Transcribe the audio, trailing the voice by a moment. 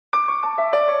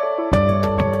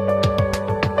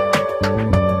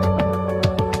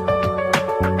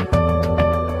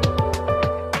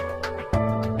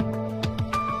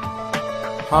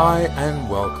Hi and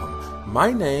welcome.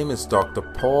 My name is Dr.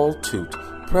 Paul Toot,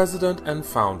 President and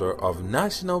founder of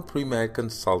National Pre-Med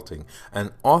Consulting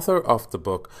and author of the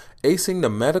book Acing the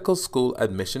Medical School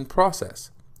Admission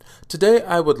Process. Today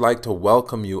I would like to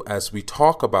welcome you as we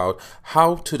talk about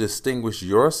how to distinguish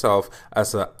yourself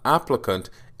as an applicant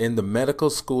in the medical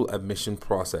school admission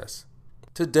process.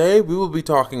 Today we will be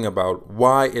talking about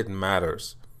why it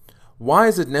matters. Why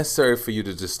is it necessary for you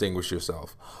to distinguish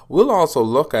yourself? We'll also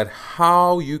look at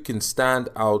how you can stand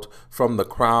out from the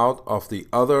crowd of the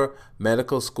other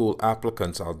medical school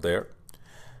applicants out there.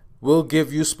 We'll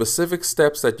give you specific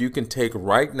steps that you can take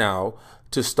right now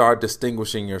to start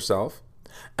distinguishing yourself.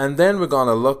 And then we're going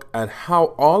to look at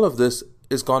how all of this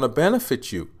is going to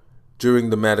benefit you during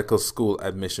the medical school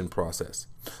admission process.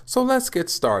 So let's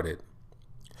get started.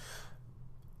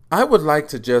 I would like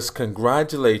to just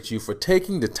congratulate you for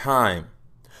taking the time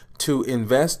to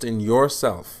invest in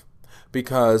yourself,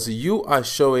 because you are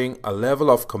showing a level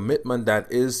of commitment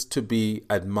that is to be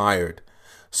admired.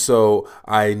 So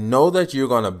I know that you're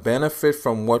going to benefit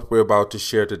from what we're about to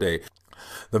share today.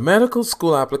 The medical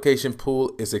school application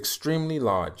pool is extremely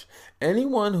large.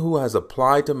 Anyone who has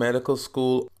applied to medical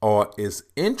school or is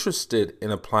interested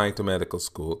in applying to medical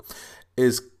school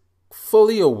is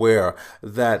fully aware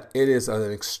that it is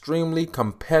an extremely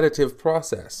competitive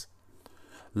process.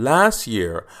 Last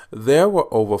year, there were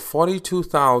over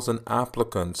 42,000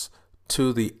 applicants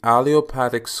to the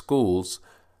allopathic schools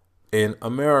in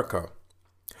America.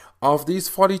 Of these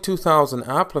 42,000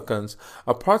 applicants,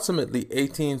 approximately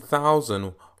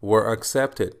 18,000 were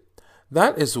accepted.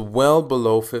 That is well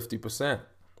below 50%.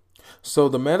 So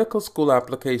the medical school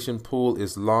application pool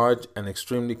is large and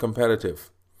extremely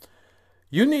competitive.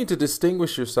 You need to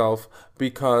distinguish yourself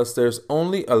because there's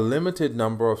only a limited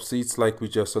number of seats like we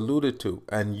just alluded to,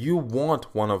 and you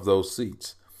want one of those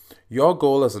seats. Your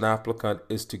goal as an applicant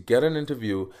is to get an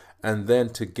interview and then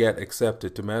to get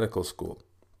accepted to medical school.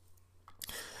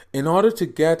 In order to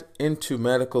get into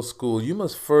medical school, you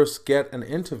must first get an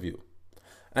interview.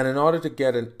 And in order to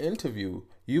get an interview,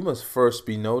 you must first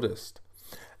be noticed.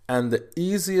 And the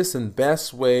easiest and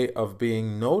best way of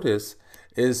being noticed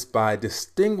is by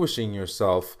distinguishing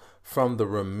yourself from the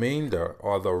remainder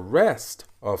or the rest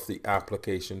of the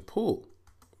application pool.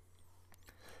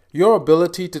 Your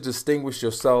ability to distinguish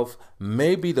yourself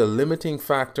may be the limiting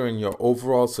factor in your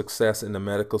overall success in the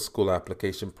medical school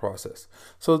application process.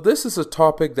 So this is a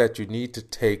topic that you need to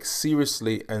take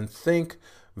seriously and think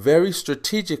very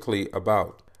strategically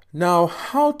about. Now,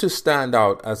 how to stand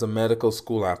out as a medical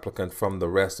school applicant from the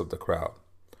rest of the crowd?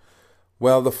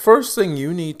 Well, the first thing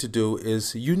you need to do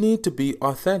is you need to be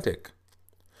authentic.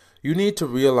 You need to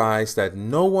realize that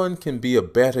no one can be a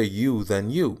better you than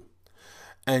you.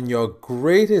 And your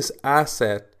greatest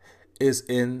asset is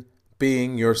in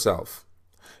being yourself.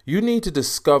 You need to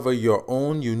discover your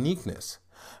own uniqueness,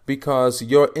 because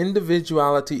your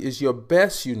individuality is your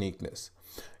best uniqueness.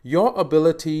 Your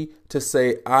ability to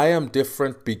say, I am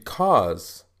different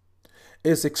because,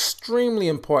 is extremely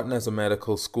important as a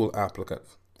medical school applicant.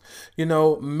 You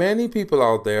know, many people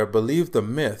out there believe the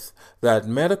myth that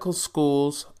medical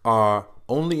schools are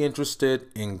only interested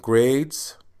in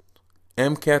grades,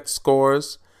 MCAT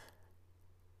scores,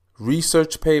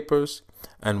 research papers,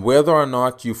 and whether or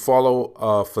not you follow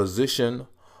a physician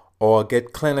or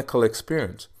get clinical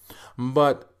experience.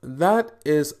 But that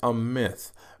is a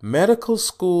myth. Medical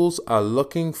schools are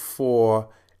looking for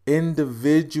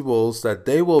individuals that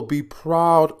they will be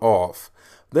proud of.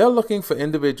 They're looking for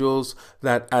individuals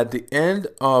that at the end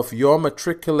of your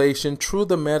matriculation through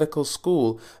the medical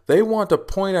school, they want to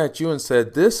point at you and say,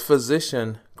 this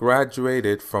physician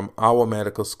graduated from our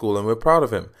medical school and we're proud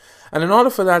of him. And in order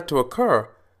for that to occur,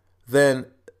 then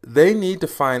they need to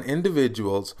find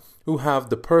individuals who have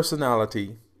the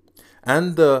personality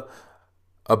and the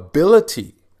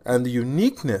ability and the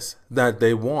uniqueness that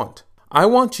they want. I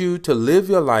want you to live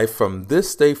your life from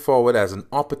this day forward as an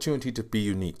opportunity to be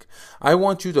unique. I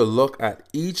want you to look at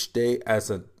each day as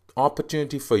an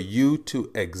opportunity for you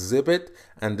to exhibit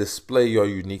and display your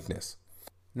uniqueness.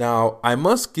 Now, I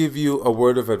must give you a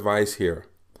word of advice here.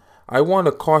 I want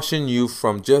to caution you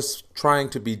from just trying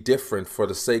to be different for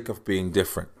the sake of being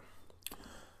different.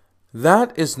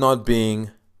 That is not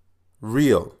being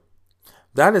real.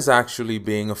 That is actually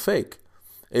being a fake.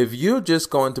 If you're just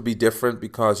going to be different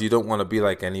because you don't want to be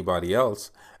like anybody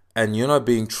else and you're not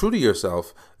being true to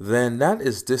yourself, then that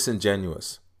is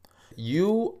disingenuous.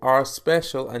 You are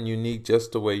special and unique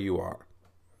just the way you are.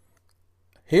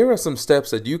 Here are some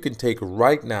steps that you can take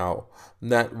right now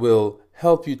that will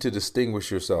help you to distinguish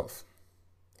yourself.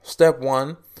 Step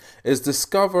 1 is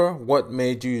discover what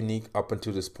made you unique up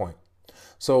until this point.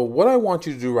 So what I want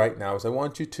you to do right now is I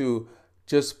want you to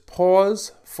just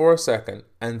pause for a second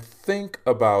and think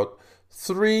about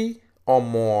 3 or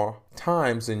more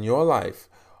times in your life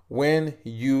when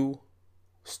you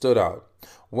stood out,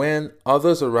 when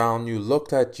others around you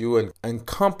looked at you and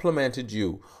complimented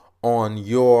you on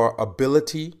your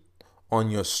ability,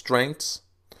 on your strengths,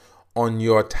 on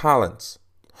your talents.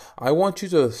 I want you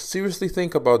to seriously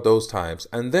think about those times,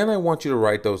 and then I want you to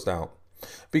write those down,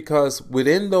 because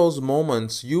within those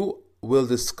moments you will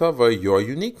discover your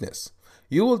uniqueness.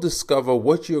 You will discover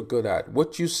what you're good at,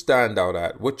 what you stand out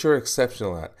at, what you're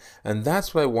exceptional at, and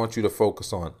that's what I want you to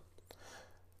focus on.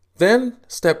 Then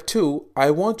step 2, I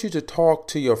want you to talk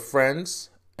to your friends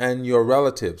and your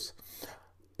relatives.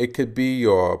 It could be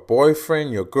your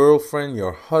boyfriend, your girlfriend,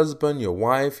 your husband, your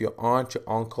wife, your aunt, your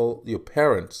uncle, your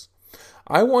parents.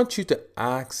 I want you to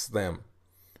ask them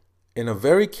in a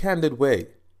very candid way,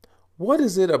 what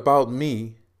is it about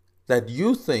me that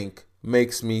you think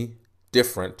makes me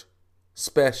different,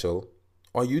 special,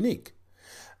 or unique?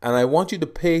 And I want you to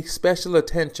pay special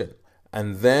attention.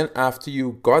 And then after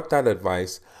you got that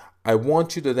advice, I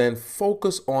want you to then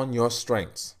focus on your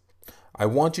strengths. I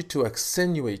want you to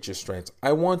accentuate your strengths.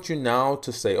 I want you now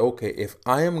to say, okay, if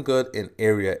I am good in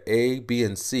area A, B,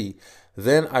 and C,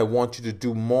 then I want you to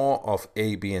do more of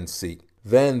A, B, and C.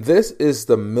 Then this is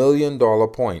the $1 million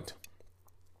point.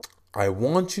 I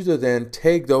want you to then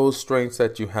take those strengths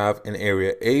that you have in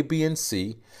area A, B, and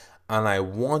C, and I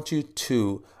want you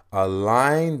to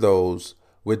align those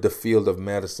with the field of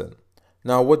medicine.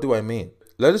 Now, what do I mean?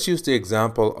 Let us use the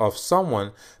example of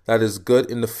someone that is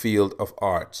good in the field of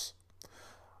arts.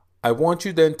 I want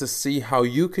you then to see how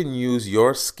you can use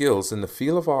your skills in the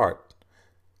field of art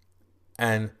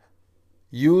and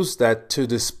use that to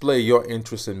display your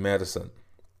interest in medicine.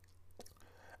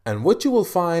 And what you will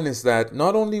find is that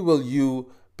not only will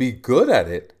you be good at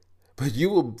it, but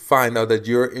you will find out that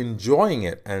you're enjoying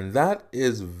it. And that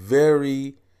is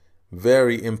very,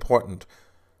 very important,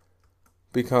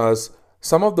 because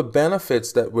some of the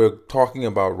benefits that we're talking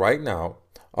about right now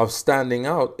of standing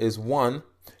out is, 1,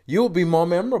 you will be more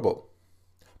memorable.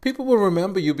 People will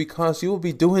remember you because you will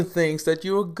be doing things that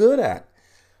you're good at.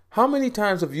 How many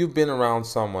times have you been around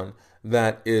someone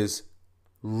that is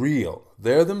real?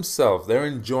 They're themselves. They're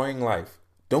enjoying life.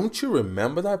 Don't you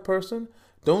remember that person?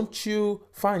 Don't you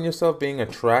find yourself being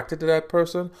attracted to that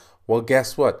person? Well,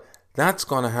 guess what? That's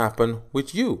going to happen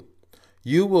with you.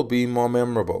 You will be more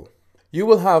memorable. You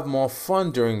will have more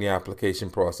fun during the application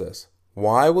process.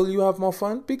 Why will you have more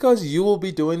fun? Because you will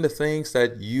be doing the things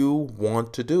that you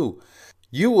want to do.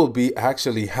 You will be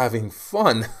actually having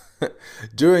fun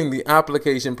during the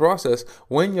application process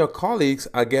when your colleagues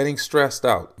are getting stressed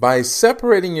out. By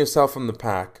separating yourself from the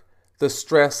pack, the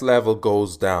stress level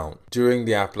goes down during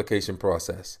the application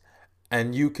process,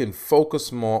 and you can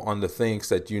focus more on the things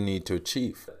that you need to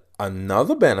achieve.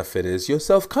 Another benefit is your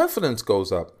self-confidence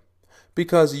goes up,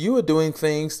 because you are doing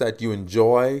things that you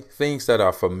enjoy, things that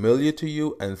are familiar to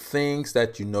you, and things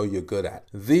that you know you're good at.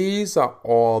 These are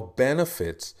all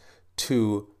benefits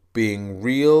to being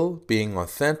real, being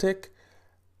authentic,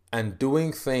 and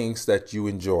doing things that you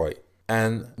enjoy.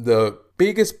 And the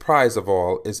biggest prize of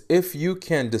all is if you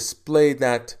can display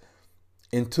that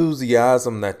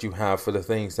enthusiasm that you have for the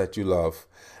things that you love,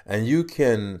 and you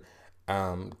can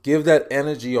give that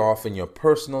energy off in your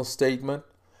personal statement,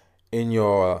 in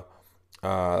your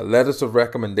letters of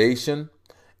recommendation.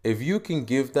 If you can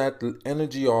give that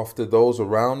energy off to those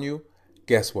around you,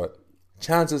 guess what?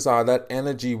 Chances are that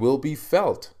energy will be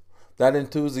felt. That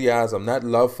enthusiasm, that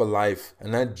love for life,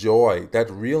 and that joy, that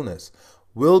realness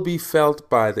will be felt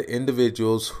by the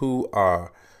individuals who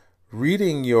are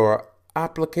reading your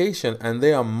application, and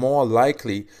they are more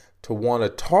likely to want to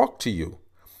talk to you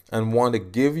and want to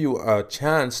give you a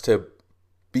chance to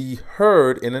be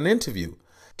heard in an interview,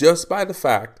 just by the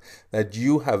fact that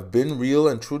you have been real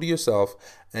and true to yourself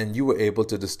and you were able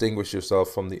to distinguish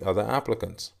yourself from the other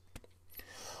applicants.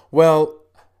 Well,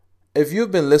 if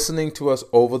you've been listening to us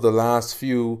over the last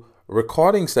few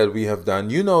recordings that we have done,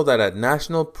 you know that at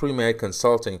National Pre-Med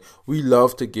Consulting, we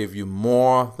love to give you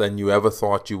more than you ever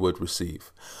thought you would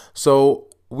receive. So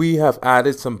we have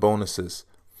added some bonuses.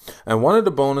 And one of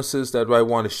the bonuses that I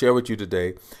want to share with you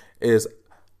today is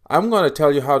I'm going to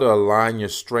tell you how to align your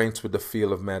strengths with the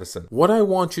field of medicine. What I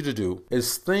want you to do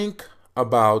is think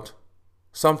about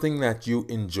something that you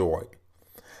enjoy.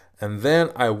 And then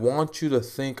I want you to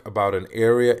think about an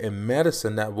area in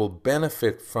medicine that will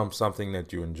benefit from something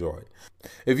that you enjoy.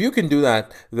 If you can do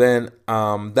that, then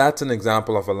that's an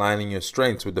example of aligning your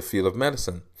strengths with the field of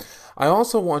medicine. I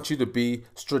also want you to be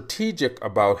strategic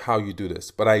about how you do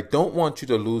this, but I don't want you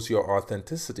to lose your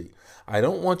authenticity. I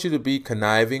don't want you to be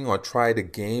conniving or try to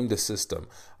game the system.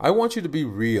 I want you to be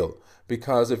real,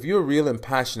 because if you're real and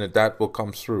passionate, that will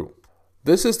come through.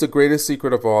 This is the greatest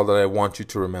secret of all that I want you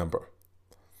to remember.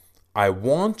 I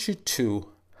want you to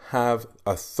have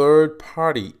a third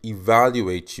party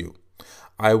evaluate you.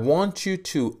 I want you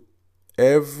to,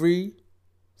 every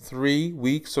 3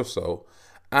 weeks or so,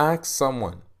 ask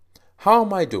someone, how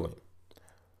am I doing?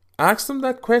 Ask them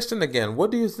that question again. What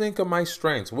do you think of my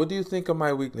strengths? What do you think of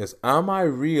my weakness? Am I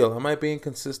real? Am I being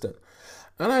consistent?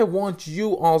 And I want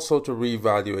you also to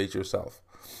reevaluate yourself.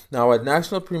 Now, at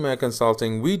National Premier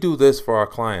Consulting, we do this for our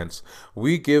clients.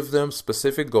 We give them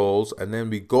specific goals, and then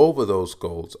we go over those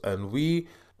goals, and we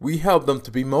help them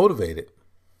to be motivated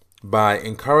by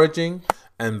encouraging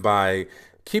and by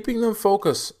keeping them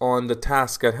focused on the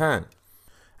task at hand.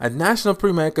 At National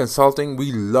Premier Consulting,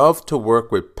 we love to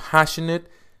work with passionate,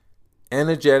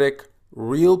 energetic,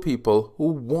 real people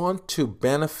who want to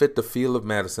benefit the field of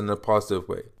medicine in a positive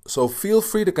way. So feel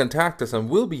free to contact us, and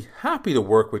we'll be happy to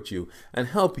work with you and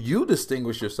help you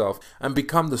distinguish yourself and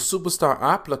become the superstar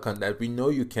applicant that we know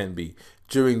you can be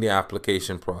during the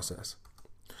application process.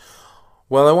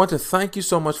 Well, I want to thank you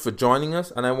so much for joining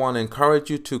us, and I want to encourage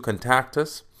you to contact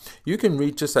us. You can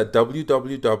reach us at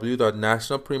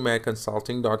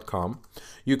www.nationalpremedconsulting.com.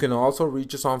 You can also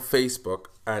reach us on Facebook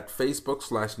at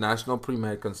Facebook/National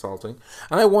Premed Consulting.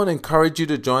 And I want to encourage you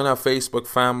to join our Facebook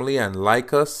family and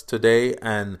like us today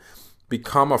and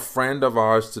become a friend of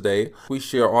ours today. We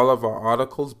share all of our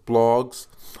articles, blogs,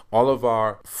 all of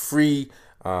our free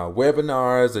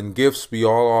webinars and gifts we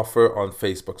all offer on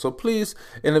Facebook. So please,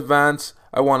 in advance,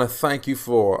 I want to thank you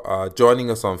for joining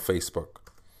us on Facebook.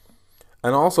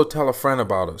 And also tell a friend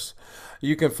about us.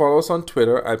 You can follow us on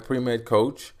Twitter at Premed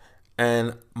Coach,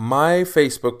 and my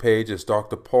Facebook page is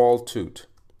Dr. Paul Toot.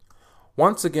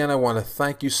 Once again, I want to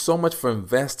thank you so much for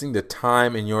investing the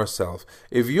time in yourself.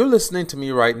 If you're listening to me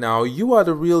right now, you are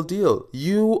the real deal.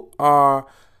 You are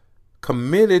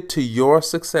committed to your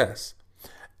success.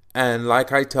 And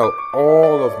like I tell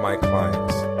all of my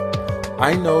clients,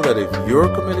 I know that if you're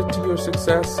committed to your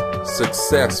success,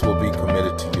 success will be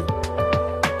committed to you.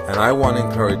 And I want to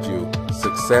encourage you,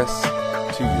 success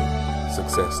to you,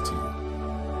 success to you.